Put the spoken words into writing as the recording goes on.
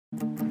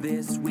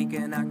This week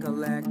in our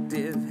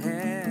collective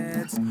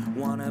heads,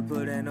 wanna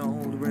put an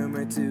old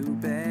rumor to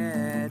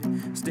bed.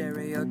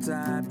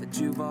 Stereotype that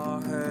you've all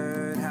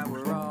heard, how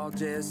we're all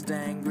just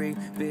angry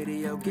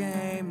video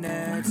game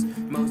nerds.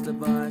 Most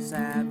of us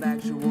have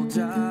actual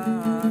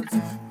jobs,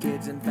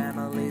 kids and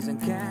families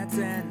and cats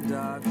and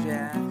dogs,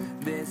 yeah.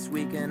 This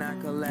week in our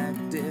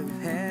collective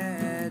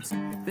heads,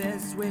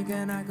 this week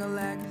in our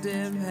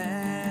collective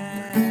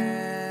heads.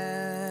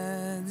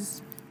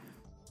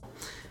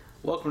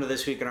 Welcome to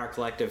This Week in Our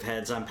Collective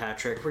Heads. I'm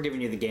Patrick. We're giving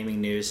you the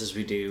gaming news as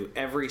we do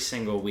every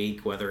single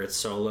week, whether it's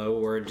solo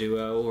or a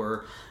duo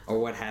or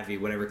what have you,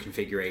 whatever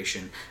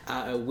configuration.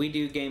 We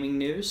do gaming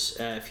news,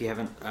 if you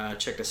haven't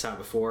checked us out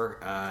before,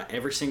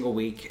 every single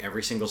week,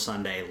 every single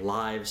Sunday,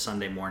 live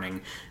Sunday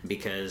morning,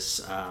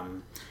 because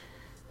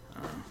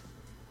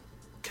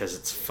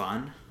it's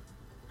fun.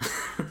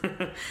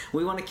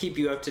 We want to keep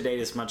you up to date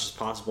as much as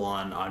possible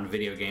on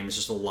video games.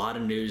 There's a lot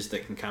of news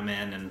that can come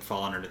in and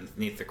fall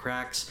underneath the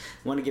cracks.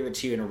 We want to give it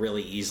to you in a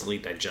really easily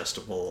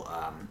digestible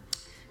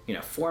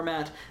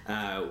format.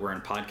 We're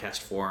in podcast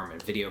form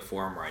and video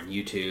form. We're on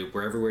YouTube.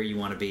 We're everywhere you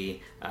want to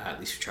be. At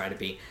least we try to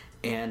be.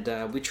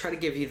 And we try to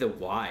give you the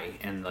why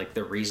and like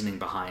the reasoning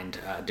behind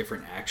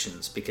different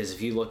actions, because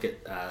if you look at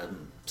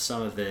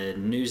some of the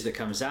news that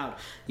comes out,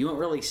 you won't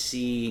really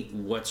see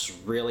what's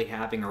really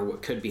happening or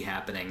what could be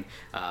happening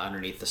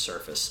underneath the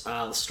surface.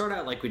 Let's start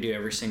out like we do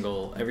every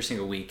single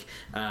week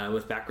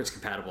with backwards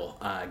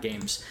compatible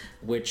games,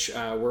 which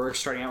we're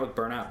starting out with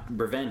Burnout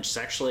Revenge. It's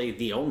actually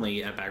the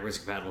only backwards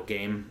compatible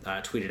game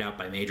tweeted out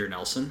by Major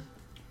Nelson.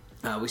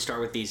 We start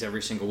with these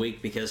every single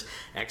week because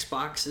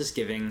Xbox is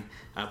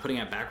putting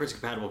out backwards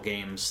compatible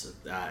games,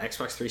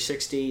 Xbox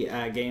 360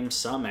 games,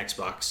 some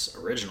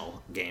Xbox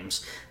original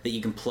games that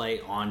you can play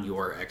on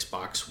your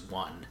Xbox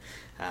One.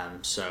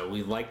 So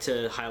we like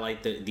to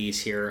highlight these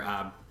here.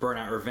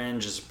 Burnout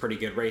Revenge is a pretty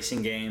good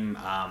racing game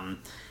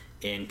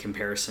in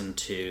comparison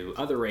to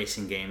other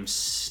racing games.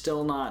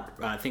 Still not,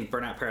 I think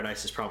Burnout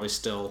Paradise is probably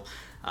still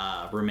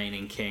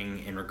remaining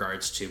king in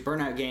regards to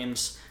Burnout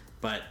games.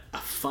 But a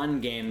fun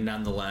game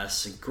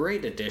nonetheless, a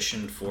great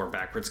addition for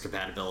backwards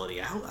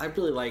compatibility. I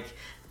really like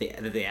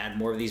that they add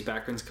more of these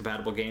backwards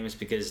compatible games,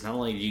 because not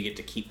only do you get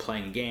to keep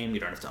playing a game, you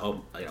don't have to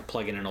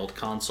plug in an old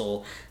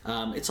console.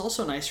 It's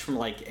also nice from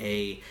from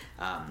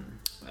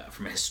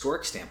a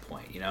historic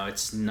standpoint.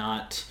 It's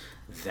not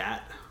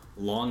that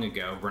long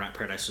ago. Burnout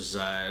Paradise was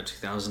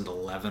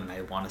 2011,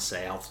 I want to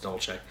say. I'll have to double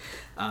check.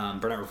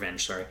 Burnout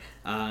Revenge, sorry.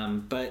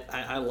 But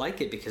I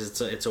like it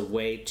because it's a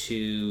way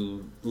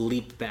to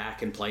leap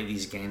back and play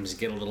these games,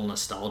 get a little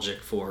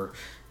nostalgic for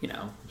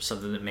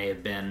something that may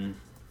have been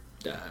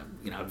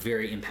a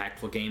very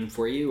impactful game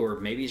for you, or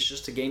maybe it's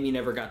just a game you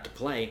never got to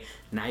play.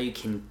 Now you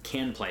can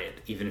play it,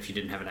 even if you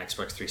didn't have an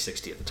Xbox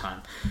 360 at the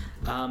time.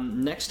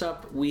 Next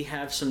up, we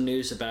have some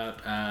news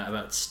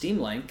about Steam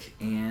Link,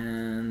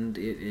 and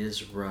it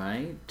is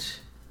right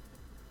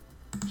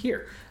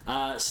here.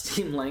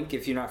 Steam Link,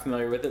 if you're not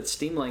familiar with it,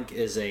 Steam Link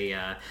is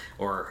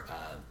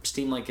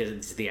Steam Link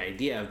is the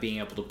idea of being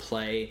able to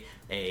play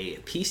a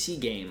PC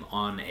game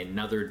on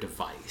another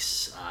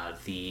device.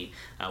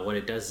 What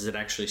it does is it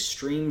actually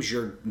streams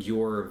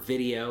your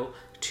video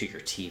to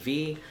your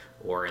TV,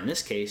 or in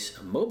this case,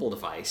 a mobile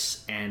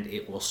device, and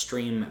it will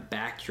stream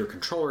back your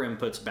controller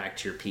inputs back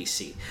to your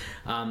PC.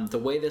 The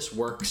way this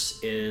works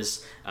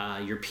is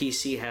your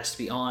PC has to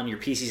be on, your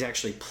PC is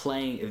actually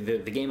playing, the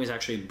game is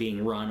actually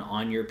being run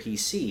on your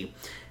PC,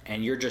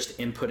 and you're just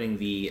inputting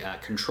the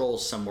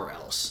controls somewhere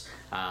else.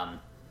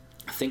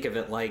 Think of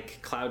it like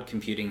cloud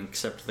computing,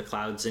 except the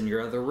cloud's in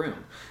your other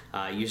room.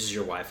 Uses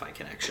your Wi-Fi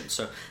connection.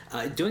 So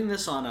doing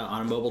this on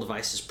a mobile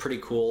device is pretty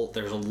cool.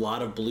 There's a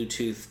lot of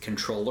Bluetooth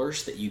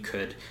controllers that you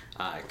could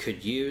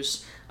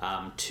use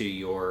to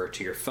your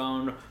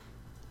phone.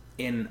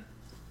 I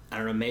don't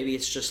know, maybe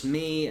it's just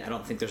me. I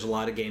don't think there's a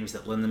lot of games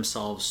that lend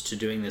themselves to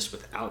doing this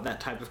without that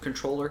type of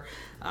controller.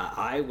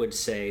 I would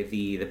say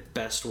the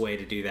best way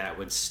to do that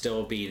would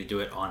still be to do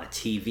it on a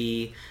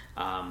TV.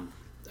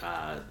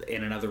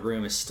 In another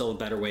room is still a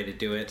better way to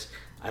do it.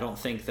 I don't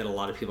think that a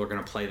lot of people are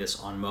going to play this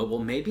on mobile.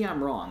 Maybe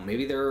I'm wrong.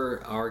 Maybe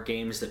there are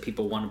games that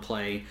people want to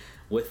play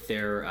with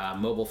their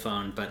mobile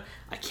phone, but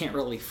I can't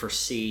really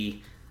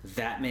foresee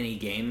that many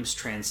games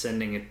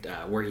transcending it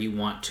where you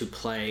want to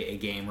play a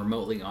game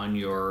remotely on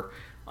your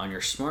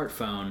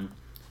smartphone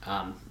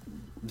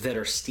that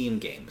are Steam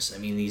games. I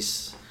mean,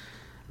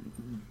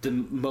 the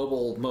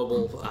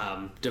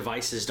mobile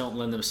devices don't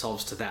lend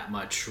themselves to that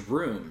much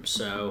room,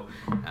 so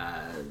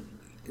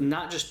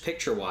not just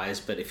picture-wise,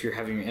 but if you're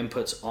having your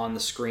inputs on the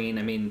screen,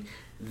 I mean,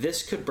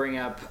 this could bring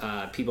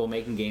up people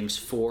making games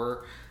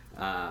for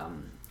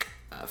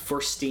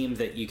Steam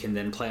that you can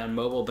then play on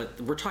mobile.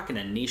 But we're talking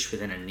a niche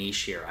within a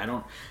niche here. I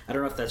don't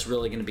know if that's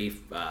really going to be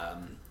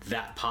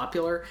that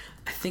popular.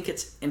 I think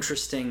it's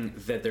interesting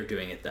that they're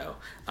doing it, though.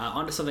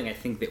 Onto something I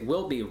think that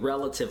will be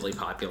relatively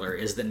popular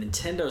is that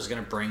Nintendo is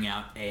going to bring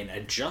out an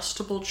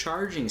adjustable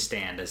charging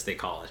stand, as they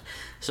call it.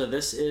 So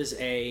this is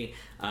a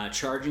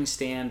charging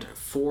stand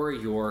for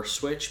your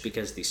Switch,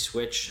 because the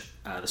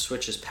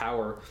Switch's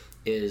power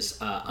is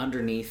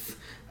underneath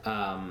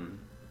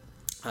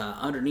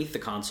the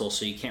console,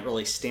 so you can't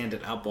really stand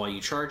it up while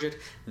you charge it.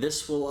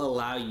 This will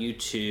allow you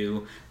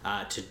to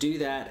do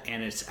that,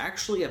 and it's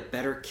actually a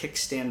better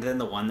kickstand than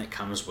the one that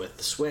comes with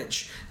the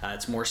Switch.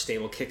 It's a more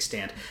stable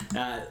kickstand.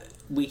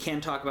 We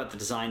can talk about the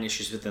design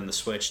issues within the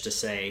Switch to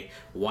say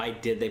why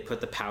did they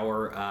put the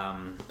power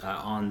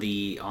on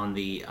the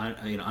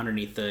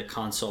underneath the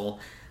console.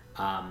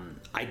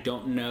 I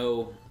don't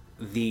know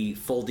the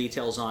full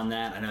details on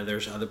that. I know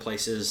there's other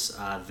places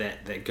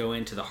that go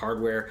into the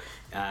hardware,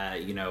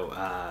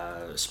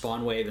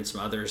 Spawnwave and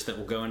some others that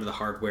will go into the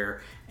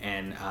hardware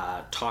and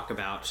talk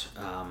about,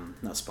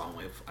 not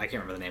Spawnwave, I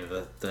can't remember the name of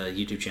the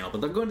YouTube channel, but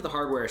they'll go into the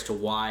hardware as to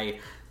why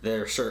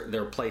they're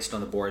placed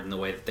on the board in the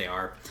way that they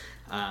are.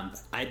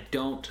 I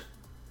don't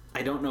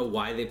know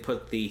why they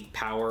put the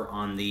power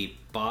on the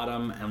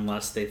bottom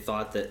unless they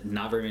thought that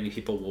not very many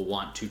people will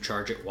want to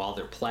charge it while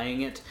they're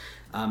playing it.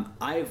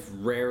 I've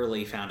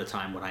rarely found a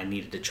time when I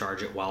needed to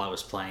charge it while I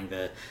was playing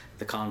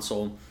the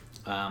console.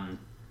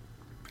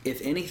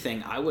 If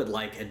anything, I would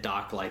like a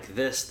dock like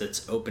this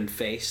that's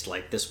open-faced,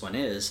 like this one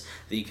is,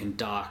 that you can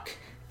dock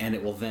and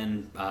it will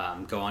then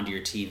go onto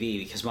your TV,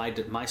 because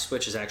my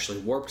Switch is actually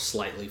warped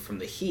slightly from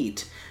the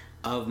heat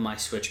of my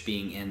Switch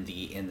being in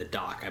the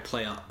dock. I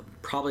play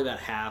probably about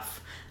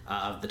half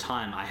of the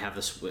time I have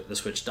the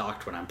Switch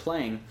docked when I'm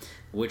playing,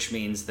 which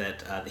means that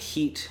the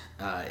heat,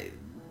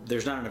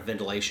 there's not enough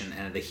ventilation,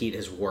 and the heat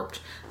has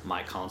warped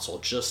my console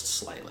just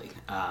slightly.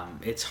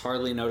 It's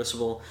hardly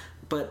noticeable,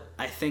 but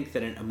I think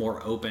that a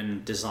more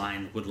open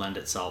design would lend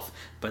itself.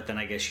 But then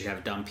I guess you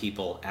have dumb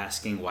people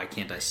asking, why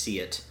can't I see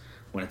it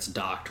when it's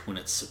docked, when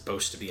it's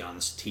supposed to be on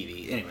this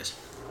TV? Anyways,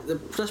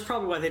 that's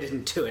probably why they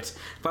didn't do it.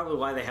 Probably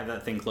why they have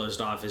that thing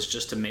closed off is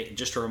just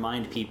to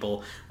remind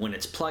people when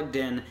it's plugged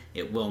in,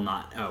 it will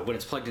not. When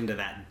it's plugged into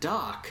that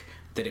dock,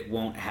 that it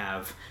won't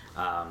have.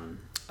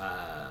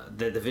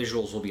 The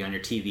visuals will be on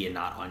your TV and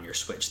not on your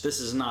Switch. This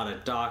is not a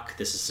dock.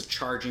 This is a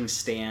charging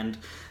stand.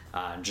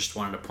 Just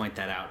wanted to point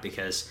that out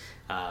because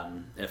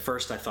at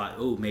first I thought,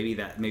 oh, maybe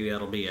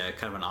that'll be a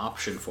kind of an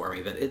option for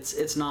me, but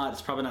it's not.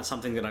 It's probably not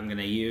something that I'm going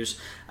to use.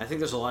 I think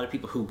there's a lot of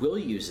people who will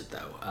use it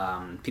though.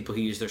 People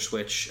who use their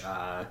Switch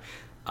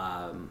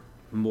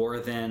more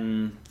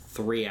than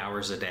 3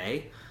 hours a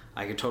day.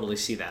 I could totally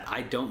see that.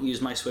 I don't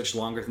use my Switch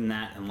longer than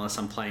that unless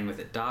I'm playing with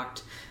it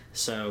docked.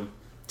 So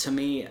to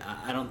me,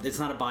 it's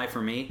not a buy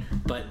for me,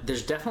 but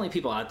there's definitely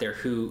people out there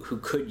who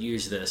could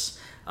use this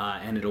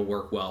and it'll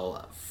work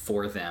well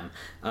for them.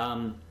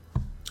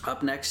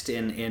 Up next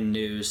in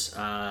news,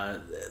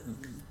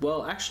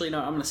 well, actually, no,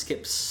 I'm going to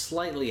skip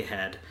slightly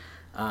ahead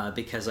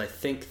because I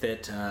think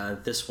that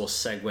this will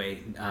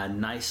segue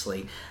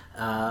nicely.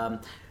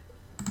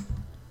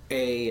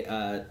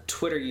 A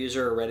Twitter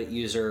user, a Reddit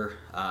user,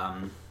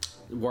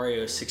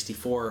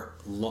 Wario64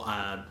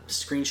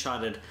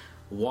 screenshotted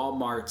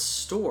Walmart's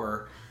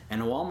store,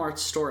 and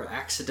Walmart's store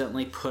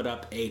accidentally put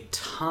up a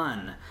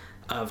ton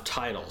of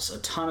titles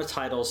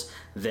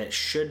that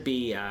should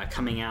be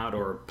coming out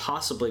or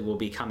possibly will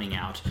be coming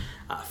out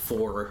have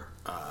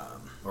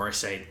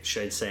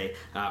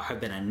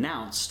been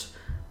announced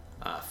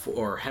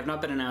or have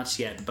not been announced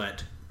yet,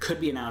 but could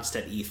be announced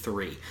at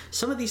E3.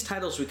 Some of these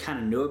titles we kind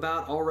of knew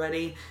about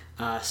already,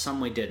 some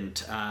we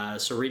didn't.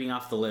 So reading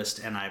off the list,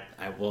 and I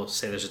will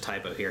say there's a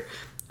typo here.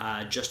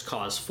 Just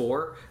Cause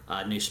 4,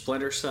 new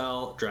Splinter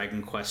Cell,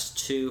 Dragon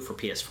Quest II for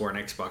PS4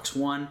 and Xbox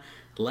One,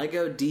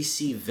 Lego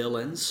DC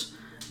Villains,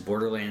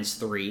 Borderlands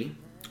 3,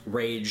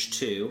 Rage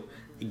 2,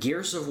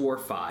 Gears of War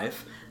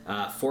 5,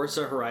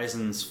 Forza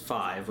Horizons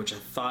 5, which I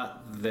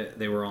thought that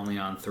they were only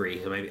on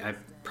 3, so maybe I'm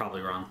probably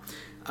wrong,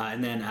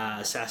 and then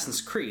Assassin's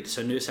Creed,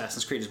 so new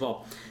Assassin's Creed as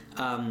well.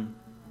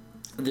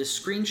 This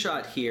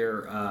screenshot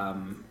here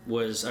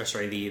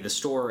the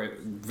store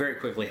very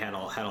quickly had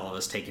all of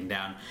this taken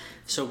down.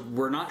 So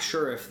we're not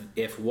sure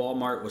if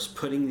Walmart was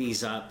putting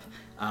these up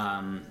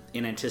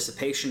in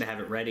anticipation to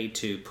have it ready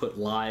to put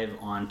live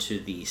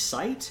onto the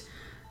site,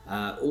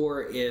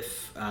 or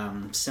if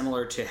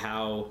similar to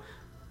how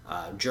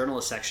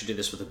journalists actually do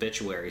this with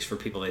obituaries for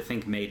people they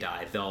think may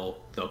die,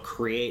 they'll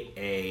create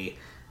a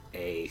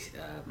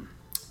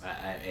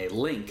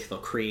link. They'll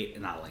create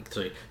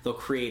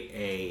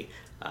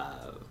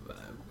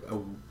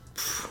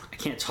I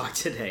can't talk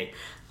today.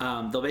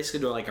 They'll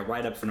basically do like a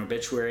write-up for an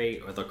obituary,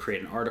 or they'll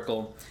create an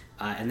article,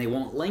 and they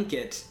won't link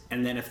it,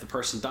 and then if the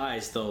person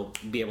dies, they'll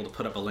be able to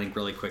put up a link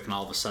really quick, and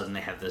all of a sudden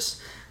they have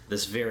this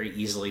very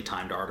easily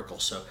timed article.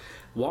 So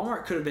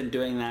Walmart could have been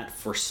doing that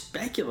for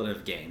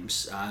speculative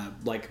games,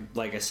 like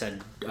I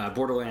said,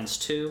 Borderlands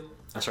 3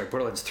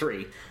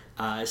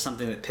 is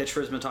something that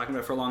Pitchford's been talking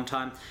about for a long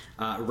time.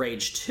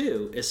 Rage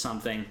 2 is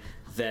something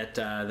that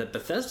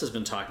Bethesda's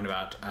been talking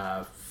about,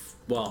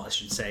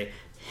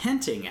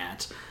 hinting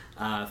at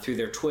through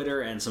their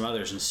Twitter and some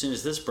others. And as soon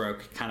as this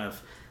broke, kind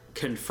of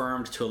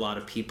confirmed to a lot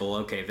of people,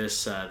 okay,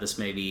 this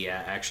may be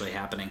actually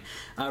happening.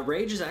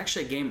 Rage is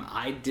actually a game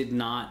I did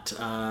not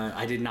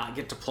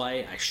get to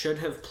play. I should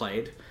have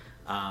played.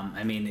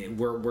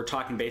 We're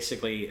talking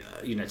basically,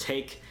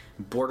 take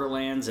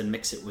Borderlands and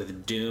mix it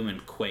with Doom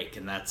and Quake,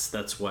 and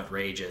that's what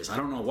Rage is. I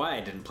don't know why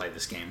I didn't play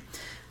this game.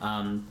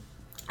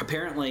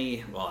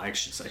 Apparently, well, I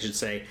should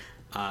say,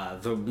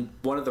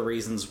 one of the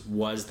reasons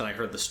was that I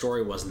heard the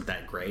story wasn't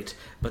that great,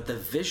 but the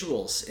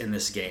visuals in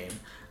this game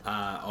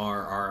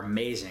are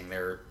amazing.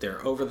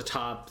 They're over the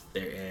top.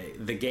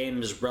 The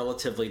game is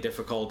relatively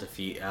difficult if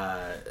you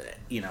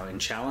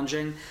and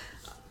challenging.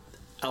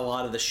 A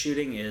lot of the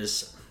shooting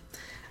is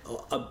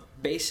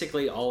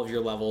basically all of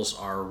your levels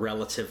are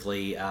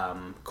relatively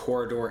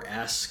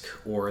corridor-esque,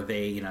 or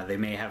they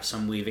may have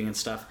some weaving and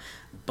stuff.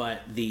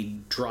 But the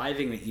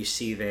driving that you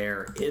see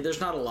there's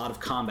not a lot of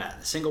combat in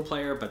the single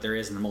player, but there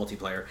is in the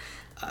multiplayer.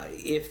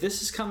 If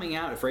this is coming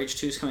out, if Rage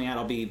 2 is coming out,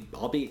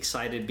 I'll be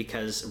excited,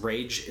 because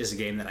Rage is a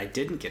game that I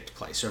didn't get to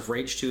play. So if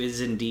Rage 2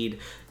 is indeed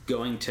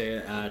going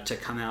to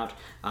come out,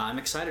 I'm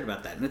excited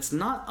about that. And it's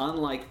not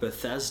unlike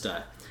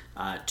Bethesda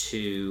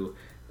to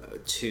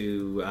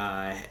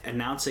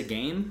announce a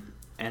game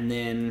and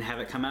then have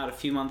it come out a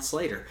few months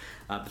later.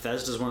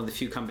 Bethesda is one of the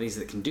few companies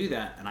that can do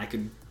that, and I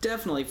could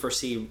definitely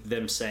foresee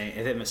them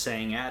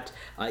saying at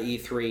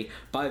E3,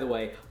 by the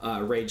way,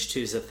 Rage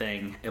 2 is a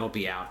thing. It'll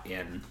be out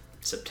in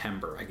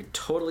September. I could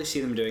totally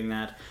see them doing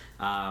that.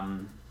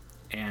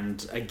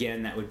 And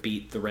again, that would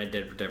beat the Red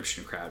Dead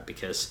Redemption crowd,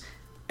 because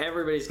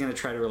everybody's going to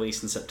try to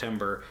release in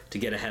September to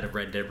get ahead of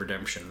Red Dead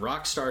Redemption.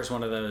 Rockstar is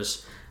one of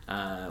those.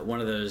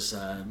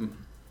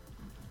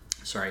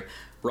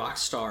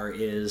 Rockstar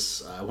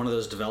is one of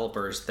those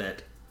developers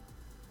that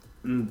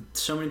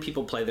so many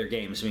people play their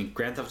games. I mean,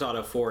 Grand Theft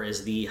Auto 4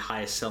 is the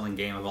highest selling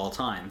game of all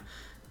time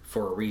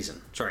for a reason.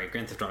 Sorry,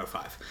 Grand Theft Auto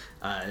 5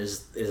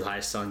 is the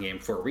highest selling game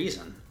for a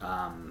reason.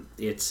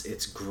 It's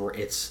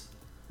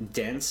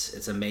dense,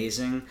 it's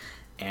amazing,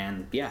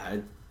 and yeah,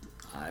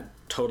 I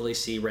totally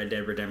see Red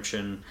Dead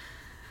Redemption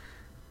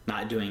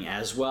not doing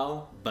as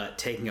well, but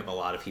taking up a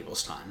lot of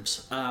people's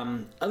times.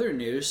 Other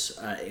news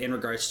in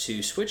regards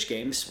to Switch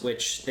games,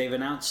 which they've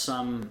announced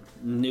some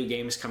new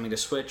games coming to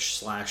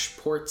Switch /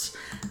 ports.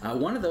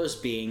 One of those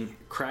being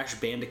Crash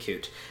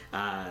Bandicoot.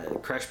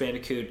 Crash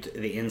Bandicoot,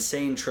 the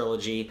Insane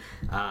Trilogy,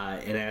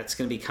 and that's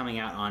going to be coming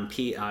out on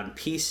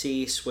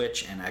PC,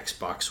 Switch, and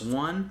Xbox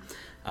One.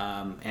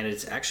 And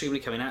it's actually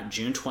going to be coming out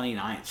June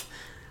 29th.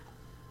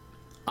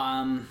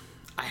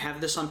 I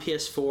have this on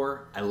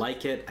PS4. I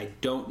like it. I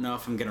don't know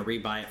if I'm going to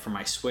rebuy it for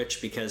my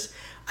Switch, because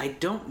I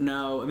don't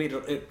know. I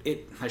mean,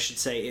 I should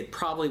say it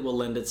probably will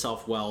lend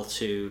itself well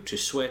to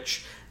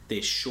Switch.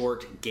 The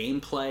short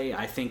gameplay,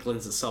 I think,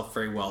 lends itself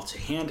very well to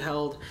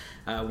handheld.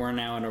 We're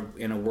now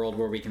in a world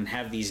where we can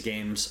have these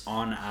games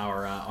on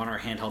our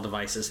handheld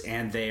devices,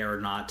 and they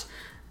are not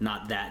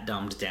that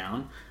dumbed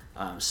down.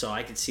 So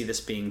I could see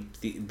this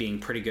being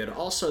pretty good.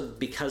 Also,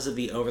 because of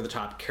the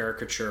over-the-top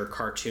caricature,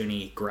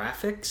 cartoony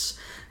graphics,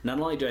 not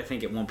only do I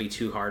think it won't be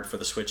too hard for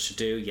the Switch to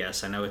do.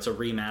 Yes, I know it's a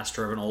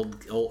remaster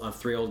of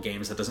 3 old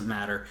games. That doesn't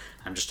matter.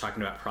 I'm just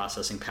talking about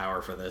processing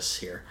power for this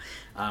here.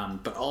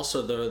 But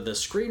also the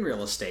screen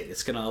real estate.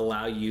 It's going to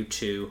allow you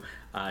to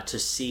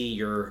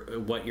see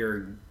what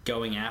you're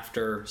going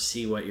after,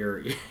 see what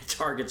your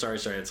targets are.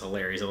 Sorry, it's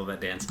hilarious. I love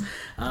that dance.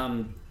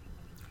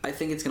 I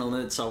think it's going to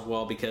lend itself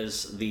well,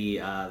 because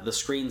the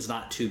screen's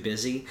not too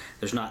busy.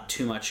 There's not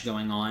too much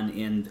going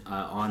on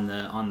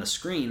on the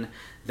screen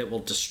that will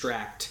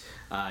distract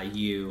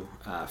you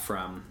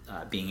from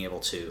being able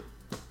to,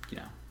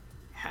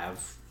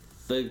 have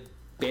the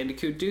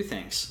Bandicoot do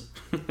things.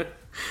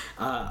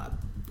 Like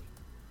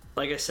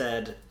I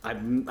said,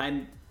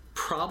 I'm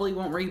probably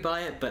won't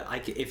rebuy it, but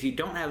if you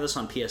don't have this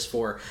on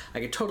PS4, I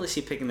could totally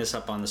see picking this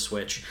up on the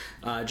Switch.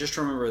 Just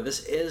remember,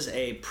 this is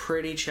a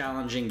pretty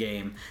challenging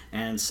game,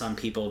 and some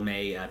people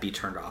may be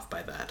turned off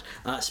by that.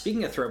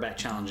 Speaking of throwback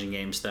challenging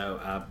games,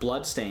 though,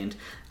 Bloodstained,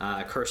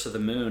 Curse of the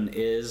Moon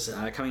is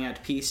coming out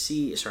to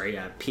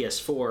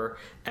PS4,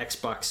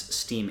 Xbox,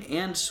 Steam,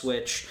 and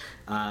Switch.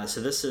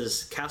 So this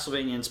is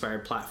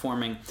Castlevania-inspired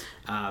platforming.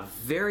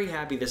 Very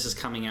happy this is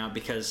coming out,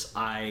 because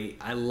I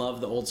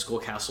love the old school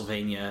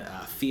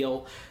Castlevania feel.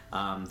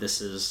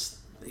 This is,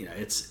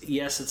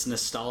 it's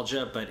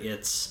nostalgia, but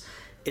it's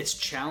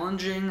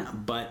challenging,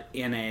 but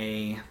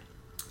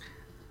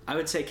I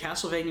would say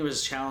Castlevania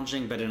was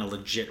challenging, but in a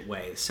legit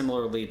way.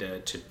 Similarly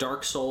to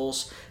Dark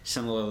Souls,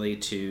 similarly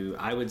to,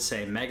 I would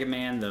say, Mega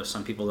Man, though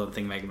some people don't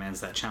think Mega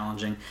Man's that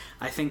challenging.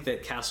 I think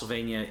that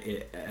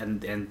Castlevania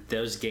and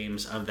those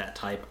games of that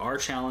type are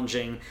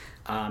challenging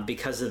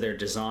because of their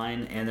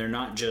design, and they're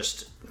not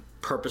just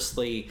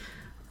purposely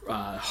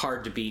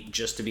hard to beat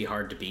just to be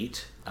hard to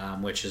beat,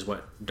 which is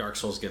what Dark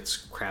Souls gets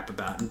crap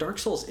about. And Dark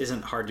Souls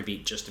isn't hard to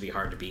beat just to be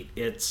hard to beat.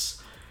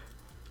 It's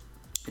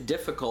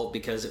difficult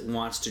because it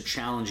wants to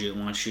challenge you. It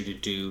wants you to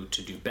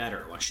do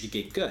better. It wants you to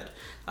get good.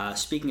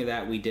 Speaking of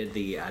that, we did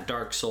the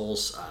Dark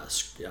Souls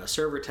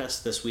server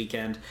test this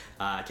weekend.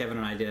 Kevin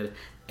and I did,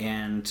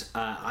 and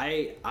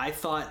I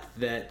thought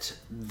that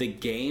the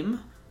game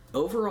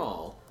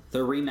overall, the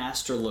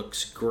remaster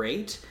looks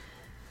great,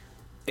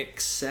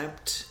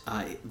 except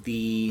I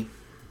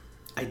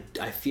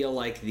feel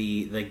like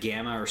the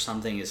gamma or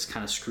something is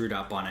kind of screwed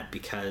up on it,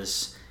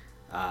 because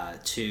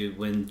to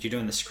when you're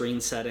doing the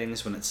screen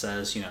settings, when it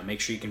says, make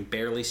sure you can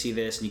barely see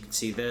this and you can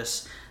see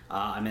this.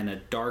 I'm in a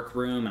dark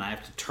room and I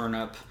have to turn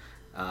up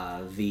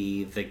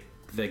the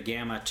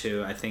gamma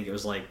to, I think it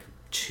was like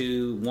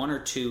 1 or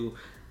 2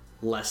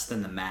 less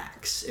than the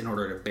max in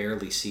order to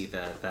barely see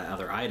the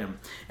other item.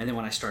 And then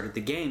when I started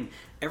the game,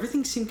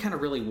 everything seemed kind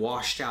of really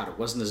washed out. It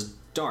wasn't as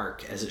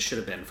dark as it should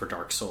have been for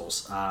Dark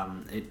Souls.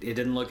 It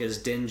didn't look as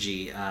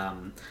dingy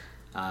and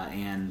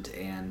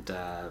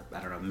I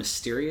don't know,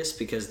 mysterious,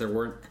 because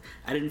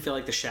I didn't feel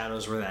like the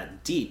shadows were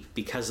that deep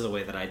because of the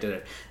way that I did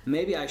it.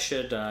 Maybe I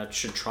should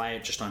try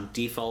it just on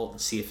default and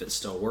see if it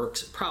still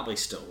works. It probably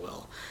still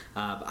will.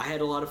 I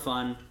had a lot of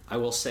fun. I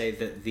will say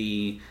that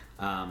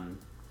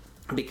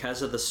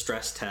because of the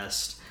stress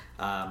test,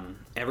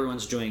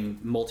 everyone's doing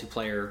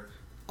multiplayer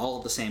all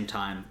at the same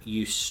time.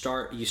 You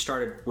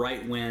started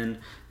right when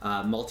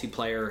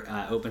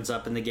multiplayer opens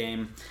up in the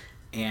game,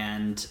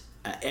 and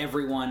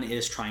everyone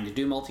is trying to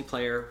do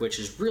multiplayer, which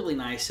is really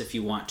nice if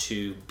you want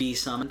to be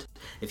summoned.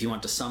 If you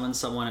want to summon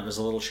someone, it was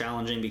a little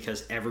challenging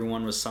because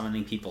everyone was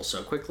summoning people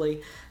so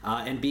quickly,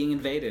 and being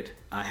invaded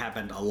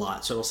happened a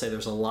lot. So I will say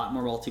there's a lot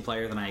more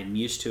multiplayer than I'm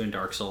used to in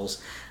Dark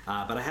Souls,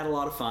 but I had a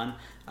lot of fun.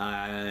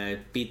 I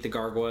beat the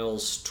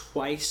gargoyles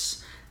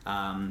twice.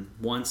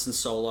 Once in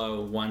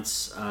solo,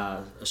 once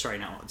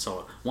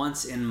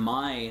in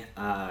my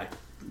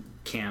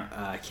camp,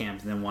 and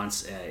then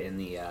once in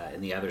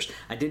the others.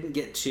 I didn't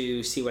get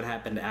to see what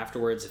happened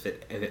afterwards, if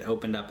it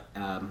opened up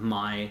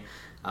my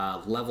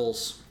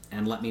levels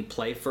and let me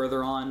play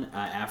further on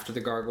after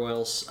the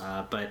gargoyles,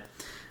 but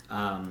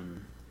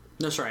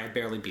no, sorry, I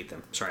barely beat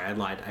them. Sorry, I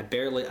lied.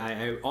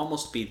 I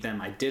almost beat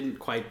them. I didn't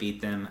quite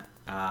beat them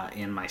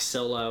in my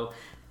solo.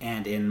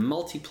 And in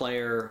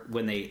multiplayer,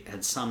 when they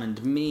had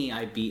summoned me,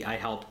 I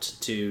helped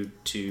to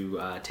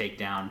take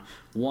down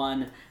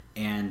one,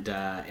 and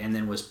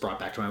then was brought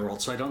back to my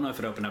world. So I don't know if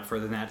it opened up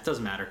further than that. It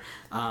doesn't matter.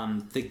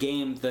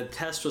 The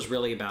test was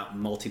really about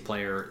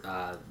multiplayer,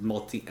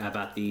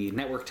 about the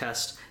network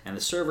test and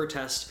the server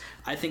test.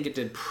 I think it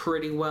did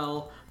pretty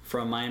well.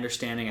 From my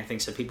understanding, I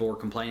think some people were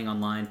complaining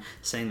online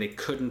saying they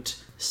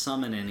couldn't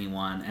summon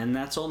anyone, and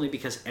that's only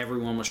because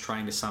everyone was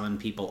trying to summon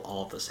people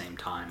all at the same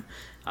time,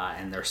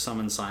 and their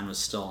summon sign was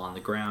still on the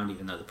ground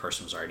even though the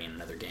person was already in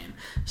another game.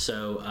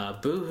 So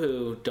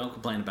boo-hoo, don't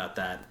complain about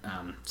that.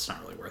 It's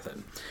not really worth it.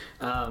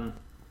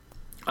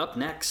 Up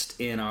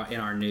next in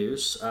our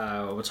news,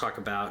 we'll talk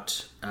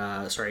about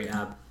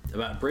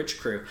Bridge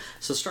Crew.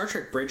 So Star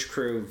Trek Bridge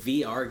Crew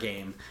VR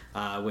game,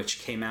 which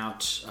came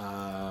out,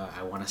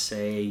 I want to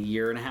say a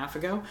year and a half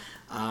ago,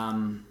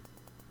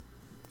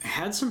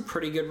 had some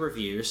pretty good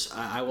reviews.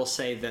 I will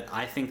say that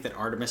I think that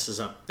Artemis is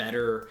a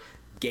better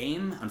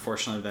game.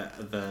 Unfortunately,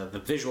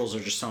 the visuals are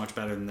just so much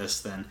better than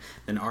this than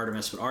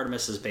Artemis. But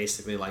Artemis is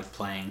basically like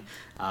playing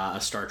a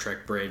Star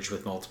Trek bridge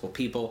with multiple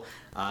people.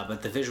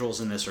 But the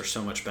visuals in this are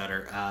so much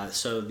better.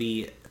 So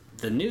the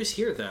news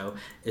here, though,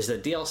 is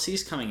that DLC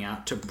is coming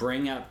out to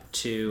bring up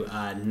to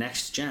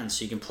next gen,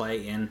 so you can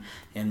play in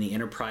the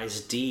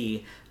Enterprise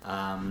D,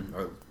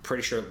 or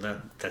pretty sure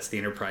that's the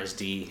Enterprise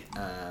D,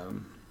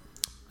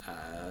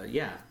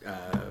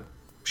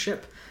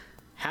 ship.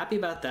 Happy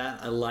about that.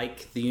 I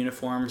like the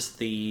uniforms.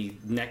 The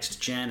next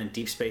gen and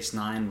Deep Space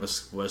Nine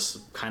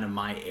was kind of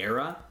my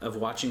era of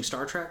watching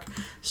Star Trek,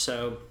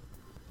 so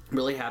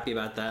really happy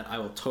about that. I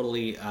will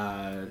totally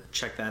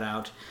check that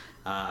out.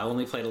 I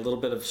only played a little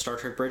bit of Star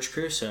Trek Bridge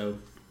Crew, so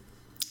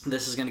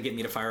this is going to get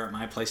me to fire up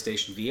my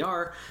PlayStation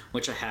VR,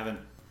 which I haven't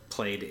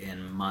played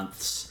in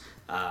months.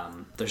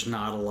 There's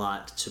not a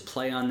lot to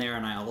play on there,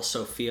 and I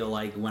also feel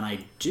like when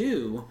I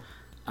do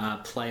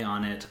play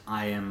on it,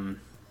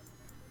 I'm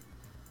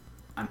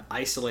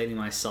isolating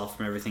myself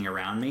from everything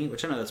around me,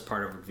 which I know that's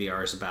part of what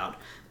VR is about.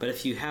 But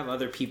if you have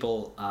other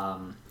people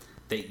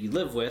that you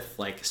live with,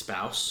 like a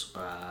spouse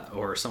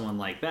or someone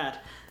like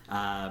that,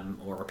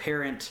 or a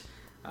parent,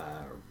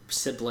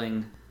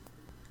 sibling,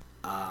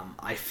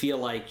 I feel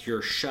like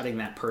you're shutting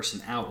that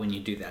person out when you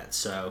do that.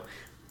 So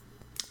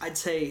I'd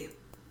say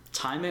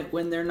time it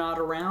when they're not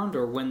around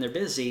or when they're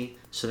busy,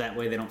 so that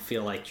way they don't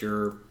feel like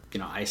you're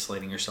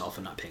isolating yourself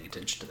and not paying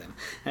attention to them.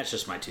 That's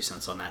just my 2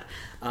 cents on that.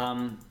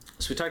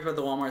 So we talked about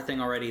the Walmart thing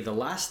already. The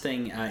last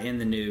thing in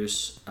the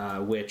news,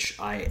 which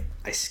I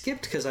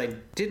skipped because I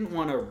didn't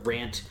want to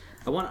rant.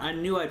 I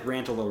knew I'd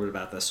rant a little bit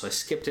about this, so I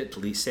skipped it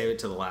to save it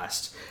to the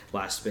last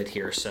bit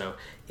here. So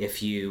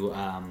if you're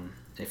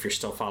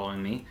still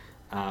following me,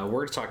 we're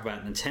going to talk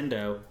about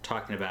Nintendo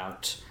talking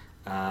about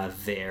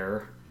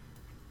their.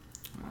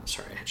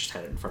 Sorry, I just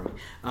had it in front of me.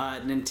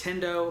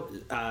 Nintendo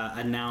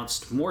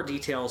announced more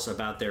details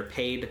about their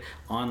paid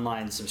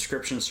online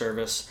subscription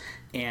service,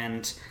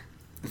 and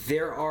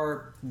there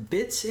are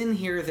bits in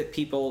here that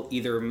people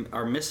either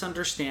are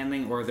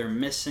misunderstanding or they're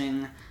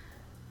missing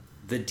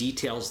the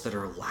details that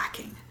are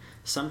lacking.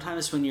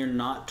 Sometimes when you're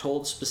not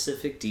told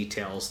specific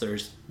details,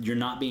 you're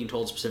not being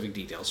told specific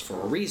details for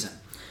a reason.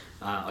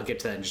 I'll get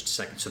to that in just a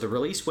second. So the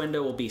release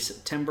window will be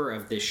September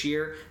of this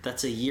year.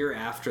 That's a year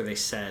after they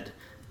said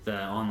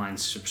the online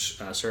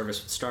service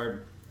would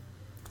start.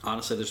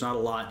 Honestly, there's not a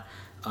lot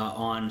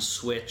on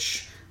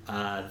Switch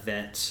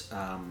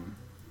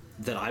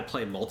that I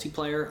play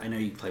multiplayer. I know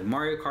you can play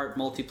Mario Kart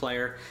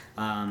multiplayer,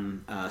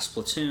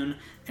 Splatoon,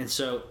 and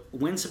so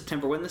when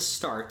this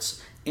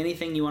starts,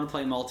 anything you want to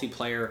play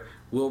multiplayer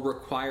will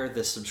require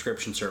this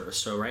subscription service.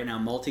 So right now,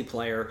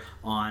 multiplayer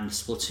on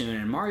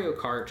Splatoon and Mario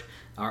Kart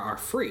are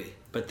free,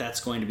 but that's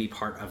going to be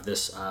part of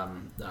this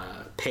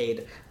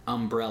paid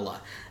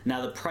umbrella.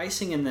 Now, the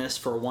pricing in this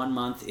for 1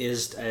 month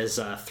is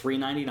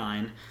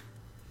 $3.99.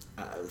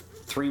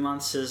 3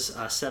 months is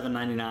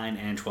 $7.99,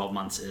 and 12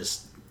 months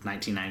is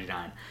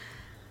 $19.99.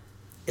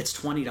 It's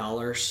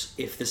 $20.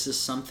 If this is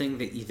something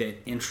that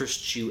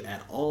interests you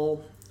at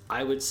all,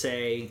 I would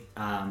say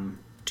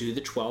do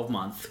the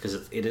 12-month,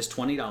 because it is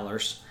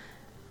 $20.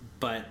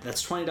 But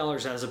that's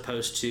 $20 as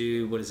opposed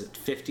to, what is it,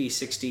 $50,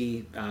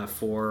 $60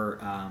 for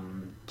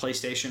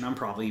PlayStation. I'm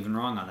probably even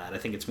wrong on that. I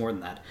think it's more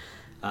than that.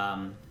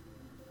 I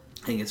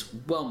think it's,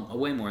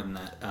 way more than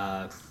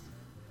that.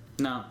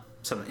 No,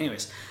 something.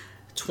 Anyways,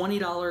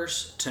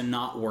 $20 to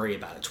not worry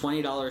about it.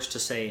 $20 to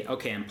say,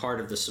 okay, I'm part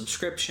of the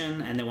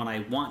subscription, and then when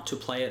I want to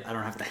play it, I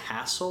don't have the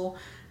hassle,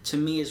 to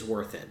me is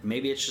worth it.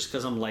 Maybe it's just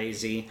because I'm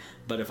lazy,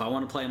 but if I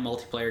want to play a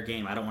multiplayer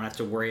game, I don't want to have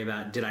to worry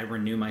about, did I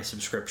renew my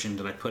subscription?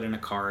 Did I put in a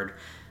card?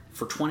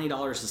 For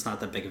 $20, it's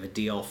not that big of a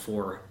deal.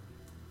 For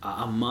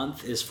a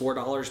month is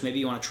 $4. Maybe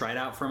you want to try it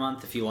out for a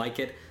month. If you like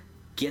it,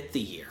 get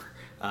the year.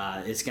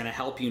 It's going to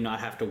help you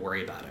not have to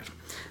worry about it.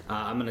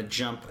 I'm going to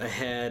jump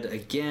ahead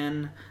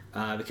again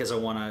because I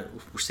want to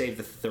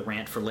save the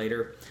rant for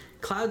later.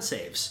 Cloud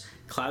saves.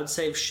 Cloud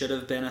saves should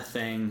have been a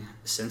thing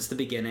since the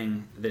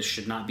beginning. This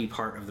should not be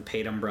part of the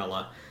paid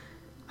umbrella.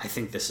 I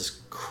think this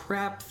is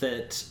crap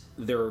that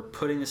they're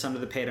putting this under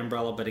the paid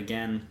umbrella, but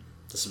again,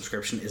 the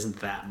subscription isn't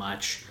that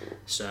much.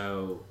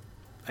 So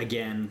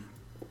again,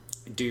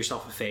 do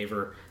yourself a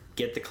favor,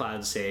 get the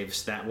cloud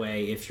saves. That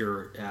way, if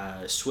your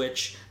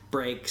Switch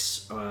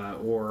breaks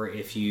or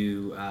if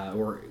you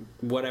or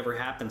whatever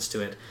happens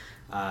to it,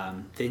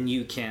 then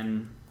you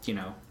can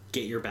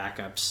get your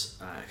backups,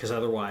 because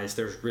otherwise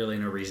there's really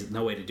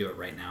no way to do it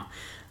right now.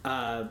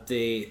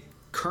 The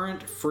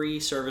current free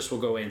service will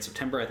go away in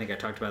September. I think I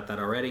talked about that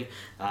already.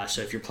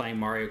 So if you're playing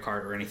Mario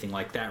Kart or anything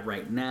like that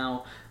right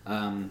now,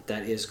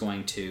 that is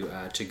going to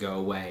go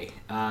away.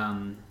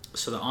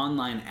 So the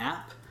online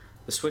app,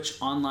 the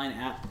Switch online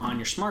app on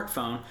your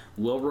smartphone,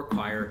 will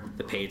require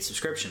the paid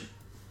subscription.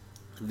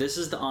 This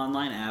is the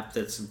online app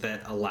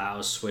that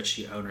allows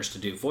Switch owners to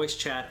do voice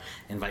chat,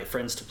 invite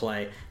friends to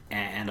play,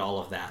 and all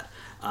of that.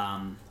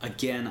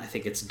 Again, I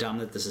think it's dumb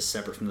that this is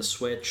separate from the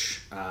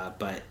Switch,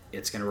 but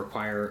it's going to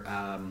require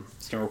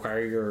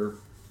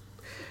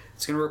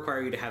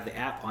you to have the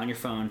app on your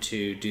phone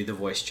to do the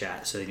voice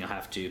chat. So then you'll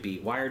have to be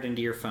wired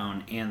into your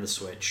phone and the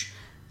Switch.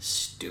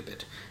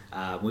 Stupid.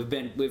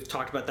 We've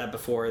talked about that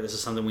before. This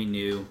is something we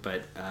knew,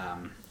 but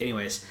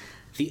anyways,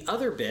 the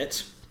other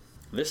bit.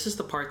 This is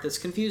the part that's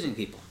confusing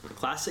people.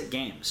 Classic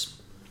games.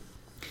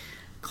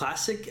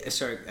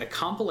 A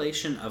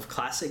compilation of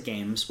classic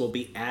games will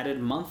be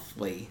added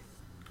monthly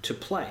to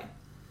play.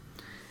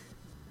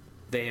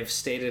 They have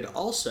stated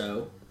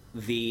also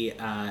the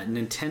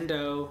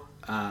Nintendo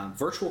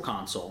Virtual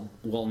Console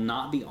will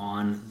not be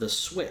on the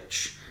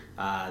Switch.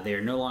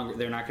 They're not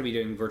going to be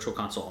doing Virtual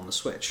Console on the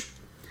Switch.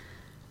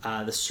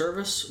 The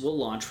service will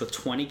launch with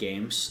 20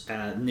 games,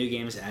 new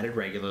games added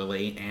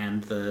regularly,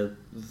 and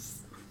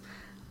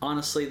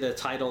honestly, the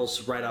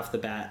titles right off the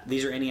bat,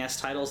 these are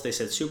NES titles. They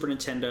said Super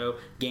Nintendo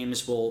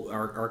games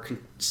are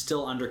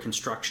still under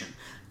construction.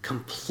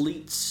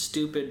 Complete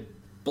stupid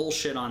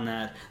bullshit on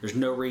that. There's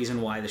no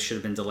reason why this should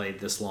have been delayed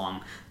this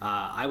long.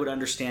 I would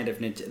understand if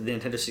the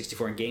Nintendo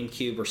 64 and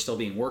GameCube are still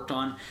being worked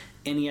on.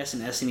 NES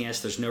and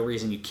SNES, there's no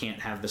reason you can't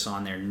have this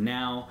on there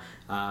now.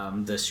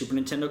 The Super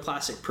Nintendo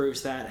Classic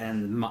proves that,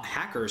 and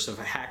hackers have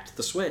hacked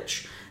the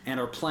Switch and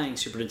are playing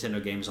Super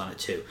Nintendo games on it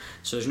too.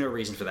 So there's no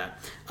reason for that.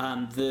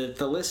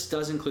 The list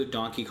does include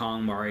Donkey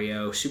Kong,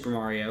 Mario, Super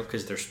Mario,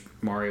 because there's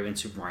Mario and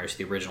Super Mario is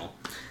the original.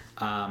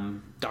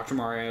 Dr.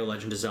 Mario,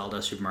 Legend of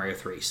Zelda, Super Mario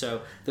 3.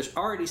 So there's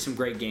already some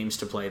great games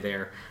to play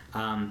there.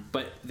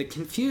 But the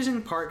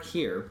confusing part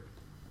here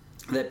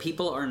that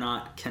people are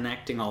not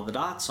connecting all the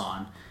dots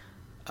on,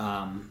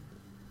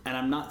 and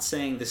I'm not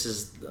saying this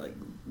is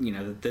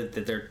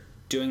that they're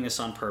doing this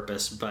on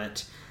purpose,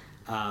 but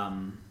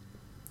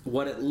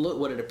what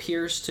it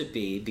appears to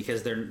be,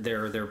 because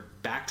they're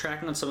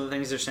backtracking on some of the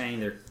things they're saying,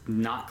 they're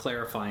not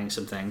clarifying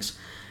some things.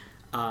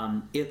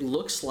 It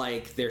looks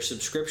like their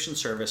subscription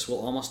service will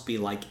almost be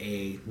like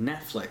a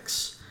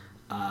Netflix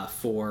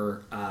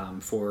for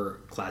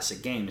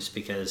classic games,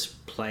 because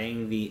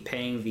paying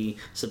the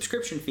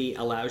subscription fee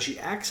allows you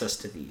access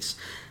to these,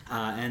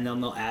 and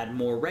then they'll add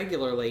more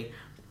regularly.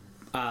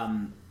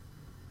 I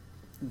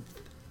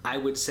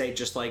would say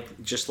just like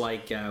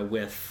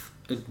with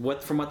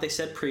from what they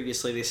said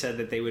previously, they said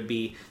that they would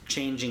be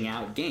changing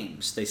out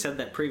games. They said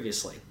that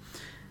previously.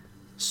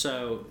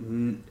 So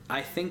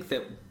I think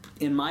that,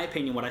 in my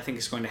opinion, what I think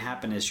is going to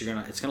happen is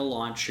it's going to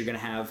launch. You're going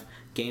to have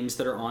games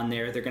that are on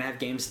there. They're going to have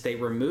games that they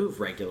remove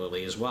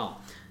regularly as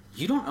well.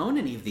 You don't own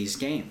any of these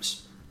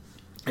games.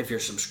 if your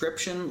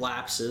subscription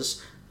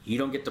lapses, you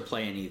don't get to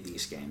play any of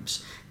these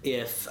games.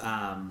 If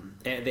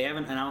they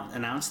haven't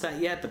announced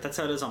that yet, but that's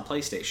how it is on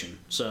PlayStation.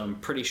 So I'm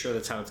pretty sure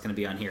that's how it's going to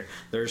be on here.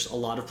 There's a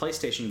lot of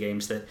PlayStation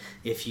games that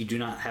if you do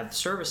not have the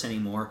service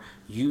anymore,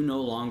 you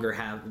no longer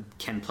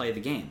can play the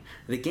game.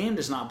 The game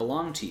does not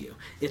belong to you.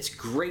 It's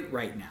great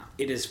right now.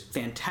 It is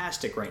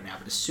fantastic right now.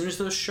 But as soon as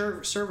those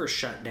servers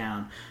shut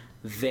down,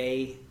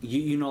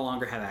 you no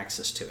longer have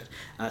access to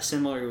it.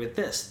 Similarly with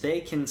this, they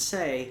can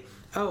say,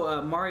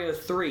 Mario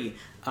 3,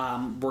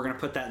 we're going to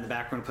put that in the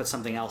back. We're going to put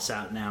something else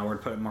out now. We're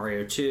going to put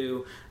Mario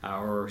 2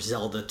 or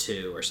Zelda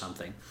 2 or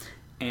something.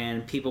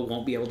 And people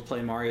won't be able to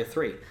play Mario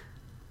 3.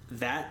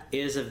 That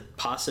is a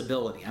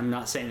possibility. I'm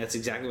not saying that's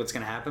exactly what's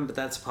going to happen, but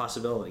that's a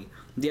possibility.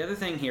 The other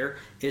thing here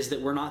is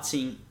that we're not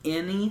seeing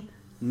any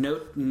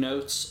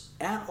notes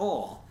at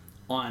all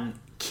on,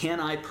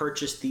 can I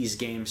purchase these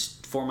games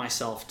for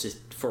myself,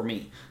 for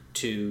me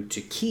to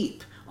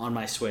keep on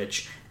my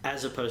Switch,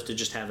 as opposed to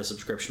just have a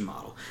subscription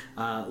model.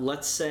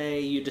 Let's say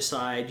you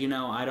decide,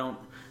 I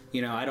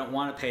don't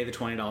want to pay the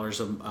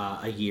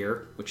 $20 a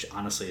year, which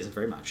honestly isn't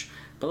very much.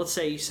 But let's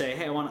say you say,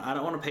 hey, I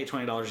don't want to pay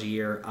 $20 a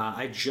year.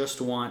 I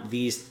just want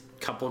these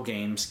couple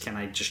games. Can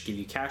I just give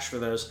you cash for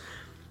those?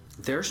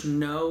 There's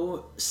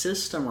no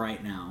system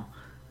right now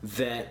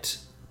that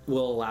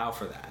will allow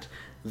for that.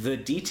 The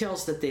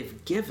details that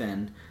they've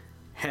given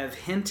have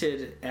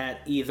hinted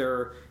at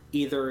either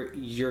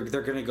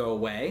they're going to go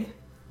away,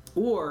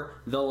 or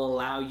they'll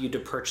allow you to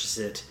purchase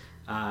it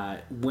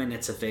when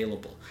it's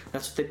available.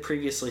 That's what they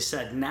previously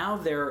said. Now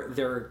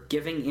they're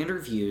giving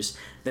interviews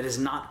that is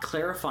not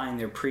clarifying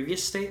their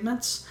previous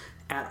statements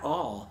at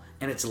all,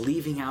 and it's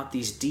leaving out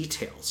these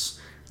details.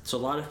 So a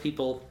lot of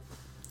people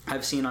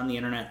I've seen on the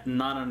internet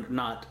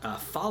not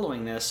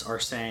following this are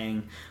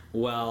saying,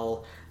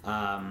 well,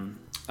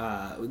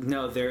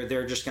 no,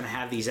 they're just going to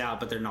have these out,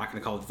 but they're not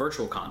going to call it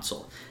Virtual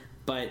Console.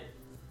 But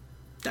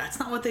that's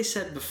not what they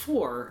said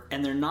before,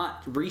 and they're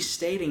not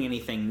restating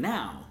anything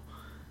now.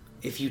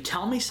 If you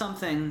tell me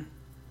something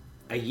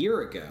a year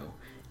ago,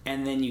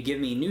 and then you give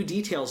me new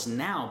details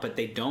now, but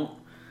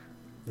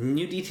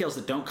new details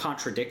that don't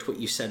contradict what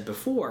you said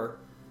before,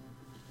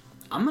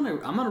 I'm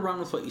gonna run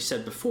with what you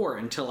said before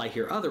until I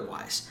hear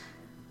otherwise.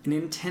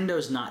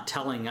 Nintendo's not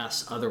telling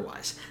us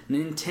otherwise.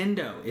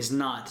 Nintendo is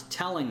not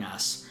telling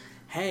us,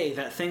 hey,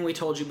 that thing we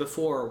told you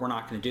before, we're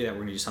not going to do that. We're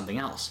going to do something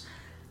else.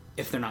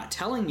 If they're not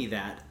telling me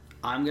that,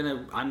 I'm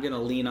gonna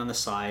lean on the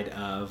side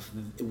of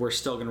we're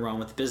still gonna run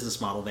with the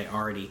business model they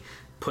already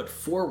put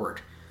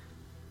forward.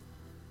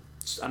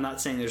 I'm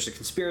not saying there's a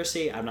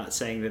conspiracy. I'm not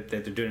saying that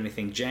they're doing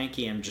anything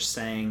janky. I'm just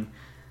saying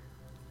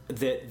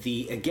that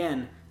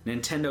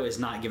Nintendo is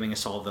not giving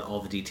us all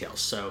the details.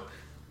 So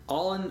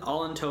all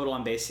in total,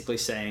 I'm basically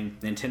saying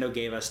Nintendo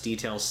gave us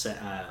details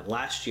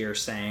last year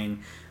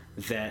saying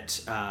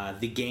that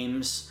the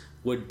games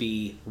would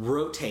be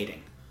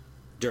rotating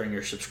during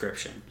your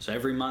subscription. So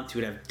every month you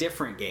would have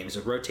different games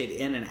that rotate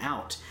in and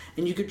out,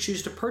 and you could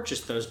choose to purchase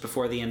those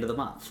before the end of the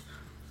month.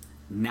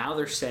 Now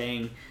they're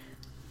saying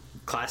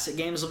classic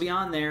games will be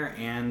on there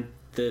and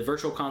the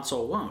Virtual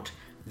Console won't.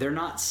 They're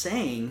not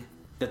saying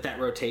that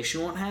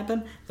rotation won't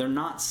happen. They're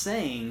not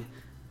saying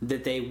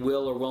that they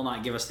will or will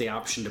not give us the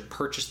option to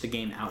purchase the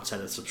game outside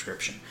of the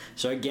subscription.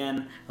 So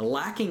again,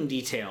 lacking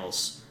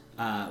details,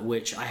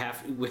 which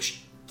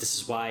this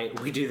is why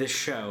we do this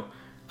show.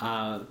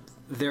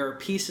 There are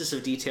pieces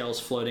of details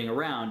floating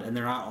around, and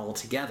they're not all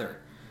together.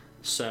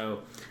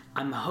 So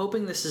I'm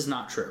hoping this is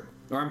not true.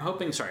 I'm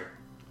hoping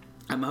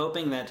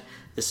that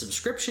the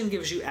subscription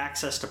gives you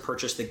access to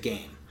purchase the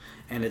game,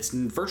 and it's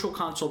Virtual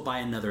Console by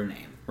another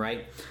name,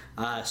 right?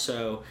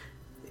 So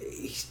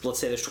let's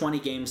say there's 20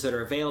 games that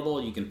are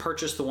available. You can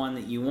purchase the one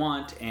that you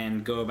want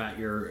and go about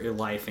your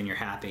life, and you're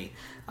happy.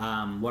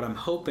 What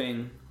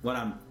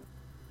I'm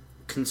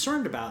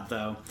concerned about,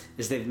 though,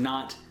 is they've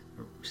not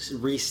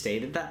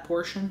restated that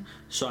portion,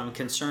 so I'm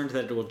concerned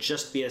that it will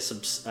just be a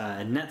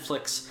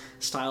Netflix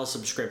style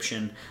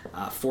subscription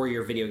for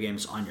your video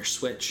games on your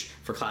Switch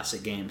for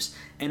classic games.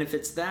 And if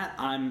it's that,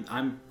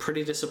 I'm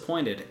pretty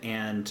disappointed,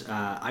 and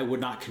I would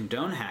not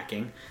condone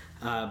hacking,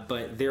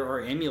 but there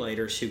are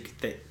emulators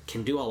that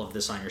can do all of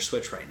this on your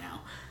Switch right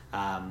now.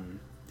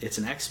 It's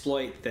an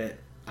exploit that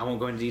I won't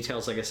go into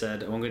details. Like I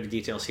said, I won't go into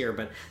details here,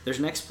 but there's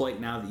an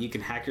exploit now that you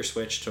can hack your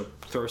Switch to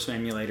throw some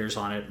emulators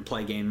on it and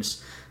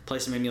play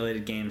some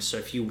emulated games. So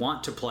if you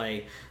want to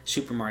play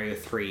Super Mario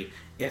 3,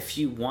 if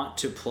you want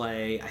to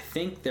play, I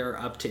think they're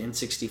up to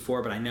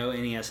N64, but I know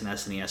NES and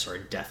SNES are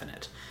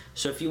definite.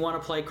 So if you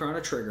want to play Chrono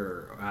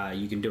Trigger,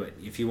 you can do it.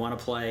 If you want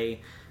to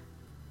play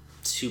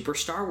Super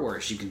Star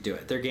Wars, you can do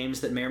it. They're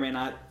games that may or may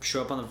not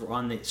show up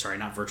on the sorry,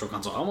 not Virtual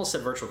Console. I almost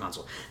said Virtual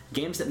Console.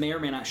 Games that may or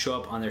may not show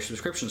up on their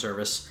subscription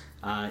service,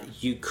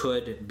 you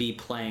could be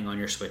playing on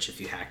your Switch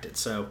if you hacked it.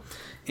 So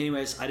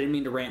anyways, I didn't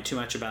mean to rant too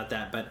much about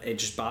that, but it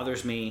just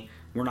bothers me.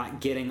 We're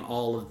not getting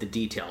all of the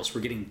details.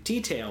 We're getting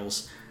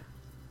details,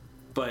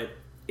 but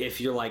if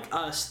you're like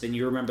us, then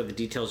you remember the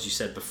details you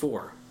said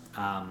before.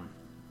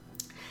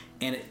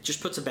 and it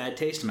just puts a bad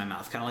taste in my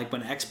mouth. Kind of like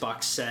when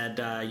Xbox said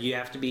you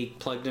have to be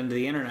plugged into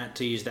the internet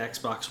to use the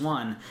Xbox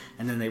One,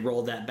 and then they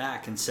rolled that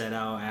back and said,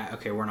 "Oh,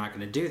 okay, we're not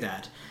going to do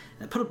that."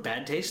 And it put a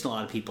bad taste in a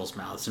lot of people's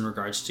mouths in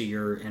regards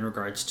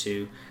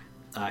to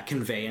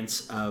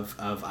conveyance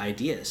of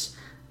ideas.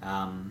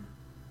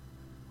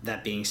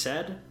 That being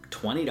said,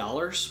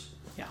 $20.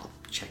 Yeah, I'll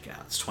check it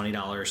out. It's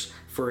 $20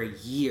 for a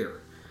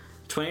year.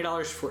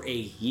 $20 for a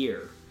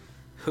year.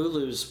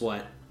 Hulu's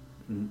what,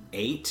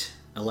 8,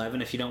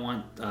 11 if you don't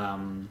want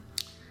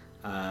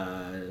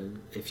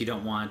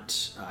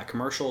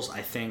commercials.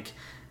 I think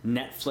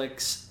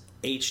Netflix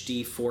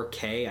HD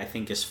 4K I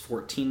think is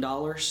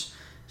 $14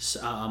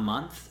 a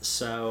month.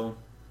 So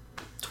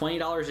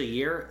 $20 a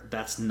year,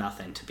 that's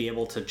nothing to be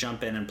able to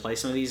jump in and play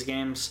some of these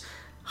games.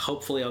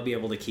 Hopefully I'll be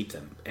able to keep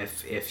them.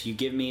 If you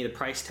give me the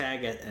price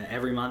tag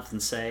every month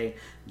and say,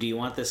 do you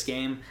want this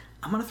game,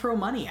 I'm going to throw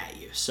money at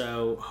you.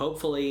 So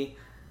hopefully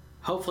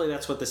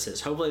that's what this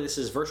is. Hopefully this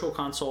is Virtual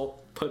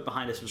Console put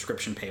behind a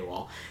subscription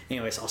paywall.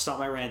 Anyways, I'll stop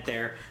my rant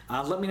there.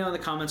 Let me know in the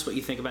comments what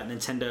you think about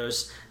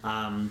Nintendo's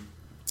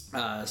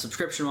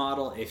subscription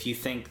model. If you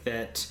think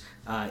that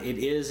it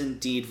is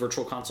indeed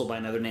Virtual Console by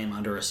another name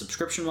under a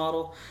subscription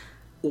model,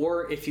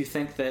 or if you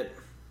think that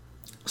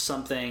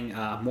something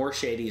more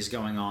shady is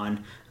going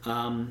on.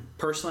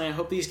 Personally, I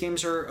hope these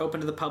games are open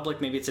to the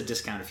public. Maybe it's a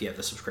discount if you have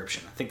the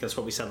subscription. I think that's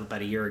what we said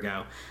about a year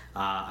ago.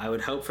 I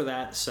would hope for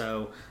that,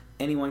 so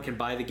anyone can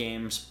buy the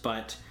games,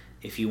 but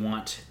if you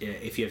have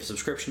a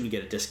subscription, you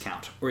get a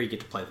discount, or you get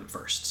to play them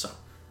first. So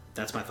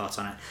that's my thoughts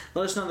on it.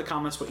 Let us know in the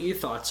comments what your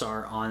thoughts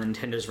are on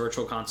Nintendo's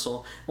Virtual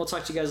Console. We'll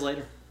talk to you guys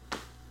later.